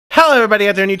Hello everybody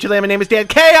out there in YouTube land, my name is Dan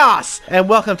Chaos, and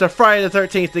welcome to Friday the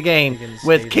 13th, the game,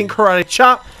 with King Karate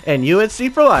Chop and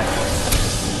UNC for life.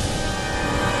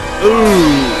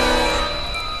 Ooh.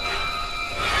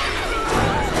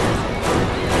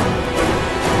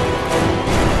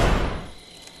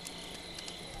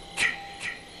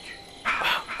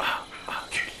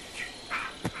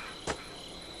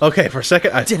 Okay, for a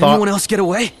second I thought... Did anyone else get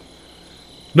away?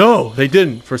 No, they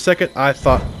didn't. For a second I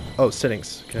thought... Oh,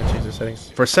 settings. Can I change the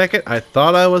settings? For a second, I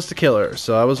thought I was the killer,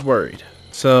 so I was worried.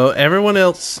 So everyone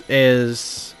else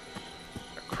is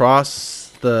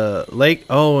across the lake.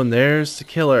 Oh, and there's the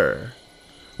killer.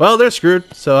 Well, they're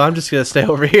screwed, so I'm just going to stay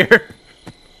over here.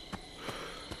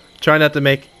 Try not to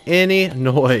make any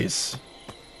noise.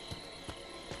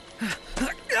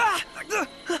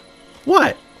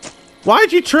 What?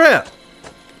 Why'd you trip?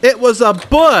 It was a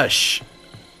bush!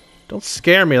 Don't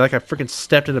scare me like I freaking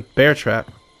stepped in a bear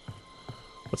trap.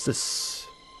 What's this?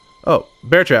 Oh,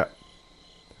 bear trap.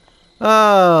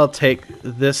 I'll take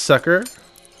this sucker.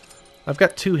 I've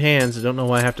got two hands. I don't know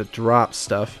why I have to drop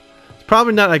stuff. It's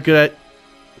probably not a good...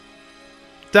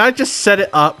 Did I just set it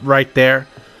up right there?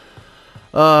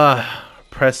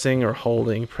 Pressing or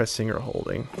holding. Pressing or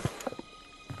holding.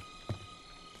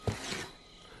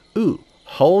 Ooh,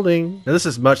 holding. Now this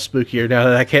is much spookier now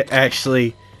that I can't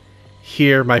actually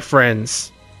hear my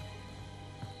friends.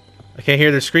 I can't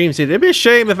hear their screams either. It'd be a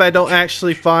shame if I don't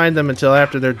actually find them until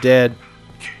after they're dead.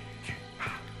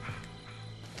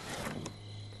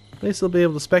 At least they'll be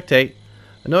able to spectate.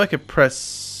 I know I could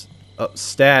press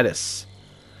status.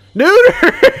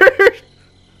 Neuter!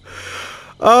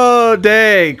 Oh,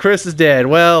 dang. Chris is dead.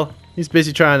 Well, he's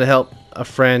busy trying to help a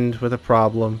friend with a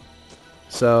problem.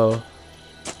 So...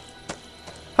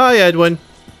 Hi, Edwin.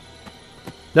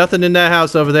 Nothing in that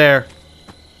house over there.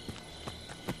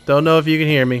 Don't know if you can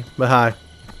hear me, but hi.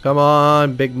 Come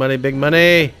on, big money, big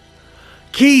money.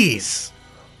 Keys!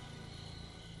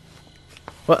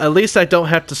 Well, at least I don't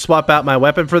have to swap out my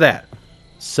weapon for that.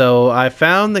 So, I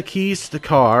found the keys to the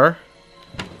car.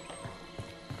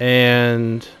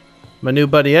 And my new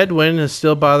buddy Edwin is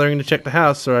still bothering to check the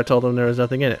house, so I told him there was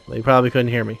nothing in it. But he probably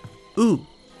couldn't hear me. Ooh.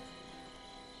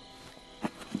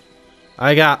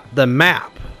 I got the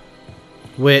map,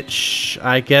 which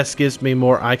I guess gives me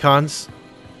more icons.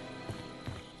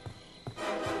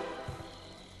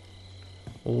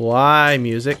 Why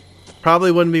music?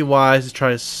 Probably wouldn't be wise to try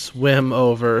to swim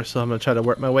over, so I'm going to try to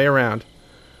work my way around.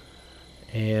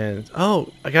 And,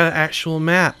 oh, I got an actual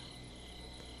map.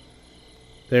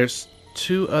 There's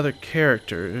two other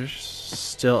characters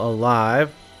still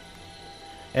alive.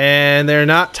 And they're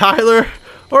not Tyler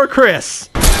or Chris.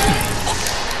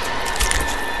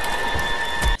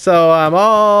 So I'm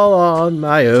all on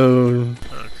my own.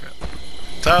 Oh, crap.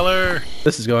 Tyler!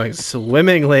 This is going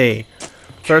swimmingly.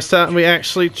 First time we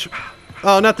actually...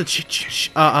 Oh, not the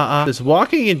Does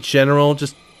walking in general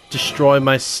just destroy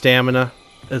my stamina?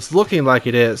 It's looking like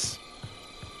it is.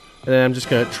 And then I'm just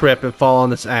going to trip and fall on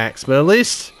this axe. But at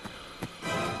least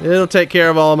it'll take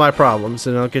care of all of my problems.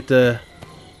 And I'll get to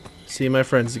see my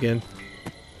friends again.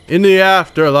 In the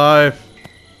afterlife.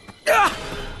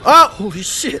 Oh! Holy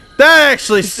shit! That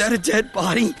actually... Is that a dead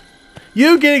body?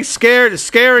 You getting scared is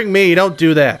scaring me. Don't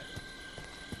do that.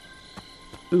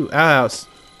 Ooh, outhouse.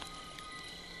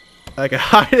 I can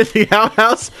hide in the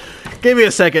outhouse. Give me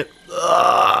a second.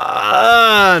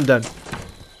 I'm done.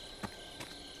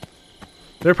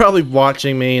 They're probably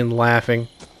watching me and laughing.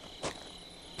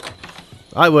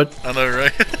 I would. I know,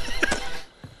 right?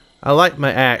 I like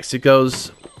my axe. It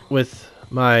goes with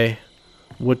my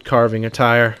wood carving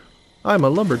attire. I'm a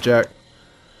lumberjack.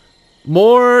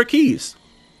 More keys.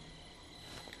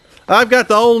 I've got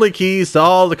the only keys to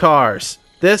all the cars.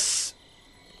 This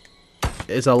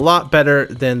is a lot better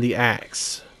than the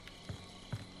axe.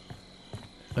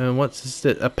 And what's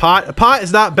this? A pot? A pot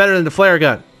is not better than the flare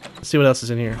gun. Let's see what else is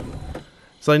in here.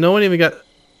 So no one even got...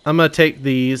 I'm going to take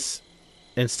these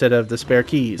instead of the spare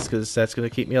keys because that's going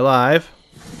to keep me alive.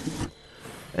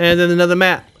 And then another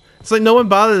map. It's like no one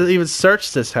bothered to even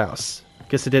search this house.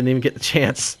 Guess they didn't even get the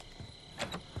chance.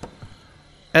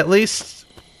 At least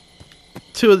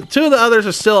two of the others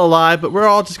are still alive, but we're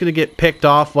all just gonna get picked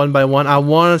off one by one. I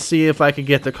want to see if I can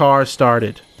get the car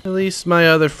started. At least my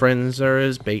other friends are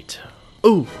as bait.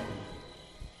 Ooh!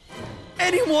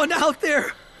 Anyone out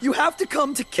there? You have to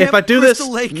come to Camp If I do this,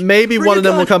 Lake. maybe Bring one of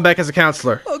them gun. will come back as a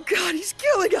counselor. Oh God, he's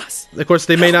killing us! Of course,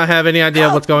 they may not have any idea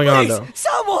of what's going on, though.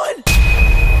 Someone!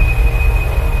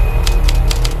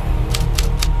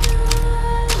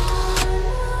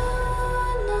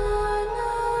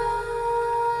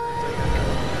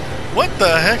 What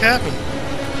the heck happened?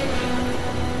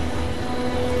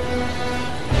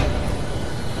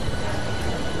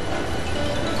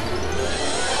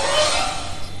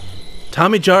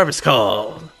 Tommy Jarvis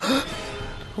called. Oh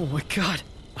my god.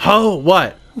 Oh,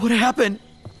 what? What happened?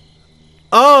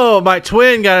 Oh, my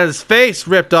twin got his face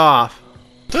ripped off.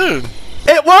 Dude.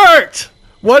 It worked!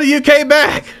 One of you came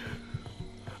back.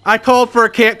 I called for a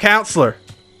camp counselor.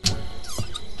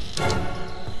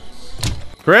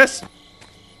 Chris?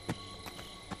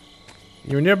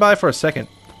 You were nearby for a second.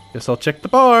 Guess I'll check the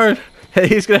barn.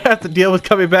 He's gonna have to deal with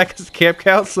coming back as a camp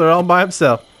counselor all by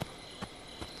himself.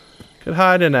 Could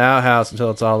hide in the outhouse until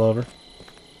it's all over.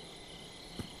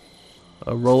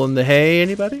 Rolling the hay,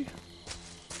 anybody?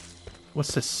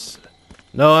 What's this?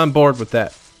 No, I'm bored with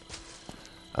that.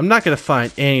 I'm not gonna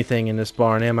find anything in this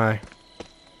barn, am I?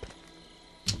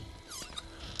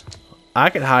 I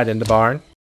could hide in the barn.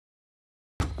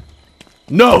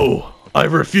 No! I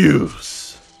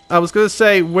refuse! I was gonna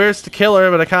say, where's the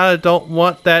killer, but I kinda don't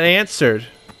want that answered.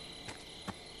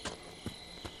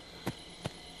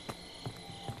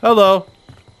 Hello.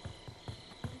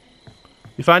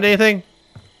 You find anything?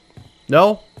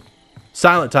 No?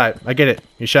 Silent type. I get it.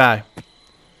 You're shy.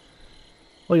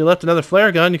 Well, you left another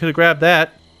flare gun. You could have grabbed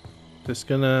that. Just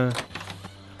gonna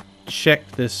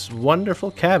check this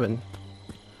wonderful cabin.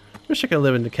 Wish I could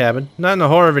live in the cabin. Not in a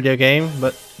horror video game,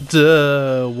 but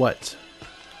duh, what?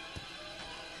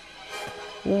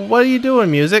 What are you doing,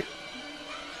 music?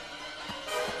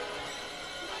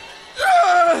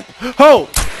 Oh!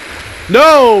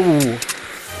 No!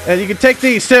 And you can take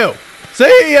these too.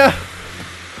 See ya!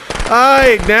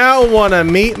 I now want to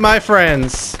meet my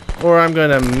friends. Or I'm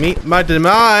gonna meet my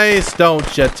demise.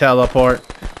 Don't you teleport.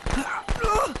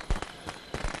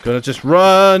 Gonna just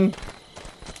run.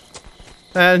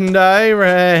 And I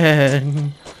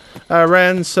ran. I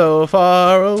ran so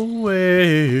far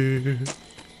away.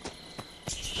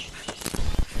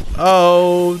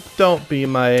 Oh, don't be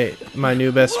my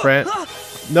new best friend.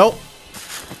 Nope.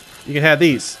 You can have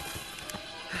these.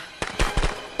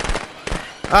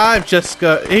 I'm just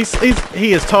gonna.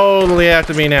 He is totally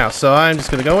after me now. So I'm just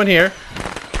gonna go in here.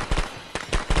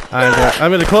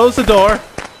 I'm gonna close the door.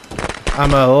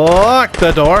 I'm gonna lock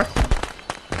the door.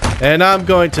 And I'm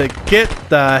going to get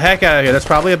the heck out of here. That's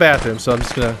probably a bathroom, so I'm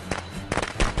just gonna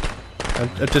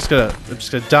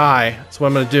die. That's what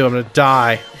I'm gonna do. I'm gonna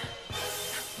die.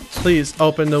 Please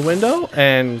open the window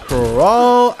and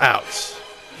crawl out.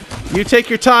 You take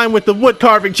your time with the wood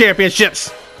carving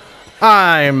championships.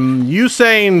 I'm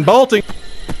Usain Bolting.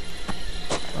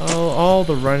 Oh, all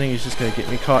the running is just gonna get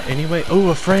me caught anyway.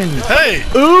 Ooh, a friend. Hey!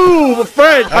 Ooh, a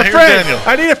friend! A friend! Daniel.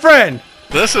 I need a friend!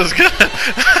 This is good.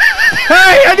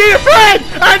 Hey, I need a friend!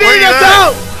 I need a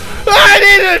dog! I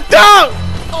need a dog!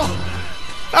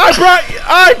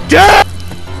 I'm dead!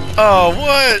 Oh,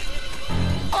 what?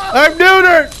 I'm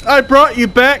neutered! I brought you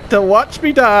back to watch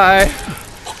me die.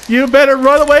 You better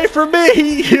run away from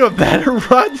me! You better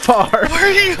run far! Where are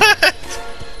you at?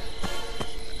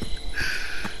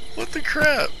 What the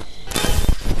crap?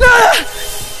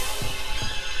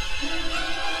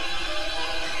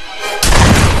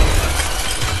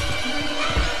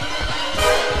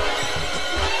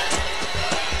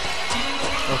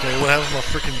 Okay, what happened to my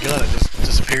freaking gun? It just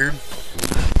disappeared.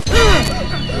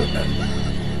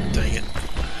 Dang it.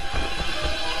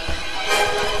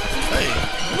 Hey.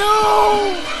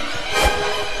 No!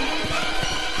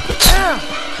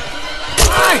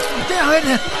 Damn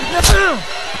it! No!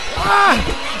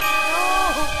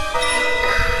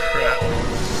 Crap.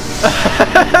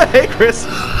 Hey, Chris.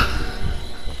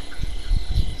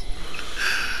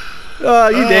 Oh,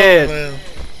 you dead. Man.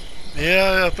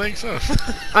 Yeah, I think so.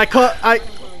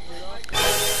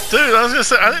 Dude, I was gonna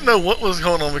say, I didn't know what was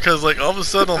going on because, like, all of a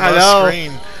sudden on my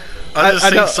screen, I just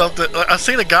seen something. Like, I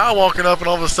seen a guy walking up, and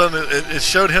all of a sudden it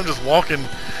showed him just walking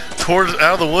towards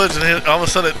out of the woods, and all of a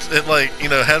sudden it like, you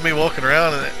know, had me walking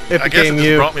around, and I guess it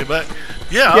just brought me back.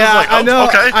 Yeah, I was like, oh, I know.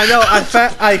 Okay. I know.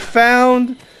 I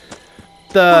found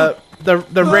the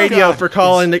radio for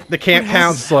calling the camp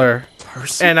counselor,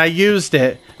 and I used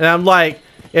it, and I'm like,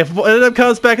 if one of them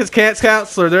comes back as camp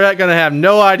counselor, they're not gonna have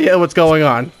no idea what's going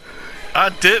on. I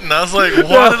didn't. I was like,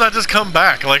 why did I just come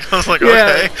back? Like, I was like,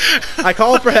 okay. I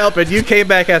called for help, and you came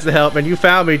back as the help, and you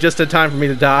found me just in time for me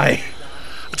to die.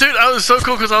 Dude, I was so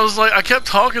cool because I was like, I kept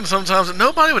talking sometimes, and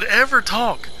nobody would ever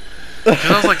talk. And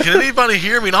I was like, can anybody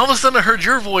hear me? And all of a sudden I heard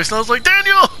your voice, and I was like,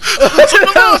 Daniel!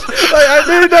 I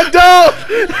need a dog!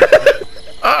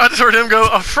 I just heard him go,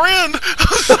 a friend!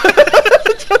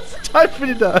 Just time for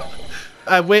me to die.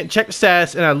 I went and checked the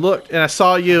status, and I looked, and I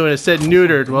saw you, and it said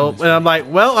neutered. Well, and I'm like,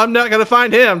 well, I'm not gonna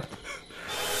find him.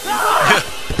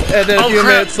 And then a few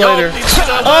minutes later,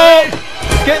 oh,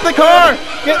 get in the car!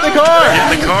 Get in the car!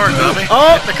 Get in the car, dummy!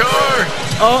 Oh. Get in the car!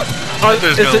 Oh,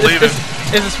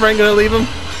 Is this friend gonna leave him?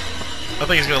 I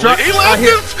think he's gonna leave. He left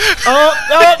him!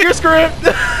 Oh, you're screwed!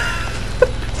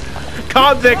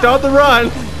 Convict on the run!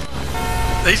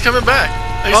 He's coming back.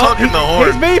 He's honking the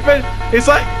horn. He's beeping! He's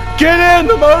like, get in!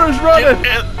 The motor's running!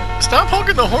 Stop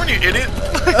honking the horn, you idiot!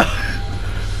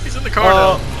 He's in the car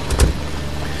now.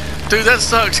 Dude, that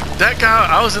sucks. That guy,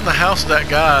 I was in the house with that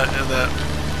guy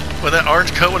with that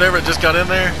orange coat, whatever, it just got in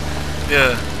there.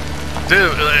 Yeah.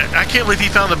 Dude, I can't believe he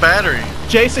found the battery.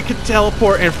 Jason could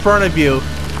teleport in front of you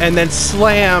and then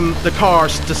slam the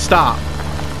cars to stop.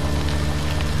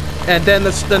 And then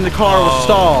the car will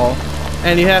stall.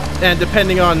 And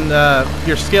depending on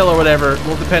your skill or whatever,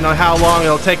 will depend on how long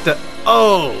it'll take to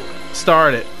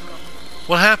start it.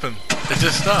 What happened? It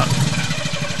just stopped.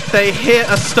 They hit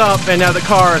a stump and now the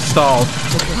car is stalled.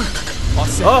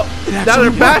 Oh, now they're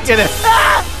back in it.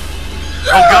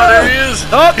 Oh God, there he is!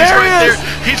 Oh, there he is!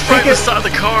 He's right beside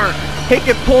the car. He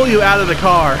can pull you out of the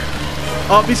car.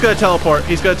 Oh, he's gonna teleport.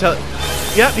 He's gonna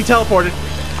Yep, he teleported.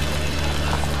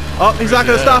 Oh, he's not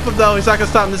gonna stop him though. He's not gonna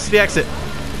stop him. This is the exit.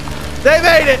 They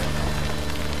made it!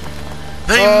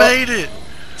 They made it!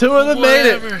 Two of them made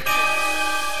it.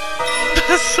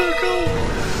 That's so cool.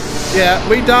 Yeah,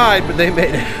 we died, but they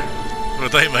made it.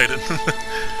 But they made it.